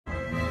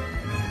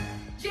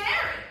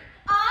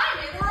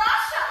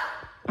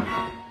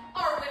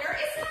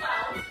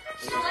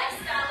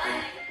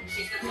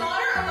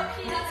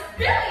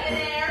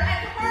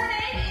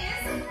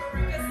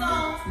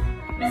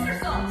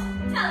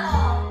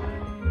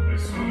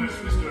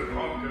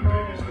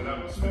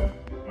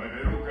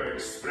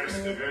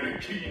a very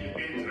keen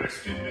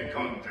interest in the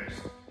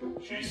contest.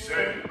 She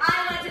said,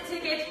 I want a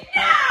ticket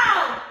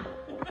now!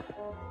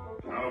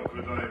 how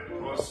could I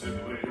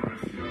possibly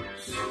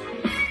refuse?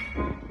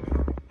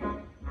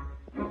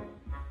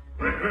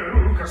 When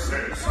Veruca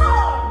says,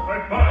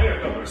 I buy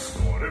another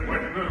store, and when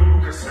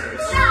Veruca says,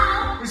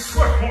 No! we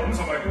sweat horns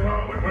on my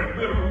brow, and when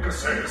Veruca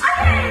says,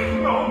 Okay!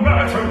 no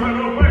matter when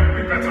or when,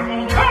 we better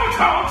all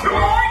kowtow to her.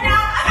 Or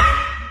now,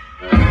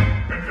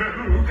 When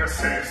Veruca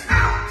says,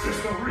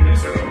 there's no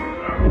reason to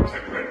doubt,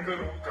 and when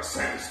Veruca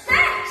says,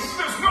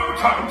 there's no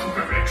time to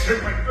conviction,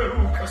 when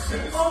Veruca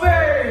says,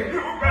 Obey!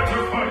 you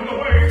better find a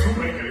way to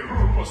make a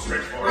room or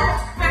stretch for it.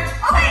 Fetch,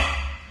 obey!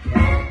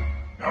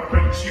 Now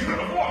when she heard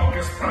of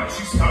Wonka's pride,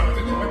 she started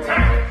to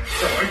attack.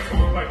 So I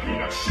told my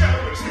peanut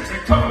shellers, here's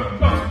a ton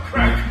not to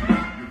crack.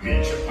 You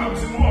each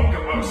 1,000 Wonka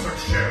bucks start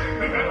sharing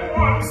them at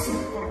once.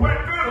 But when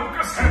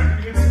Veruca's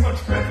happy, it's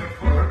much better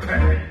for her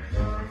penny.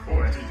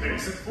 For 40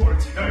 days and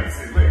 40 nights,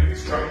 the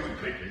ladies trying to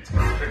pick it.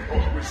 They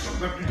both wish on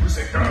the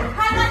music up.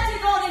 I want the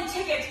golden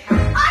ticket! I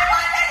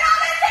want the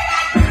golden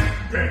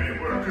ticket! Many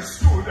workers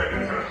stood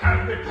and in her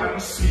hand a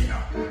panacea.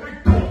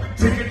 A golden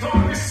ticket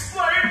on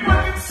display, and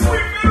what did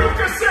sweet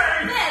Veruca say?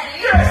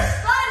 Yes!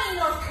 Finding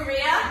North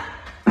Korea!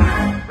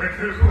 When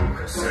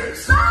Veruca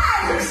says,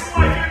 Smile! it's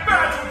like a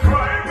battle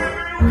cry. And when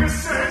Veruca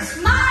says,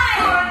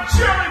 Smile! I'm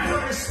jelly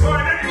from his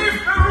spine. And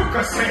if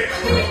Veruca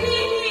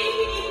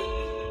says,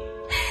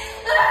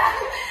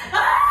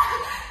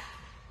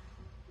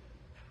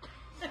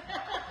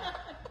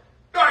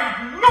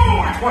 I know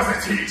it was a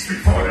tease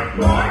before the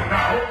blow.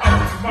 Now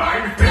out of my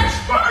revenge,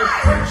 but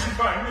when she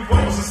finally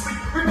falls asleep,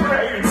 we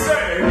pray and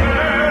say,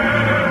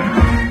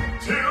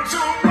 till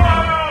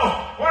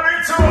tomorrow, when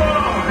it's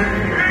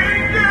all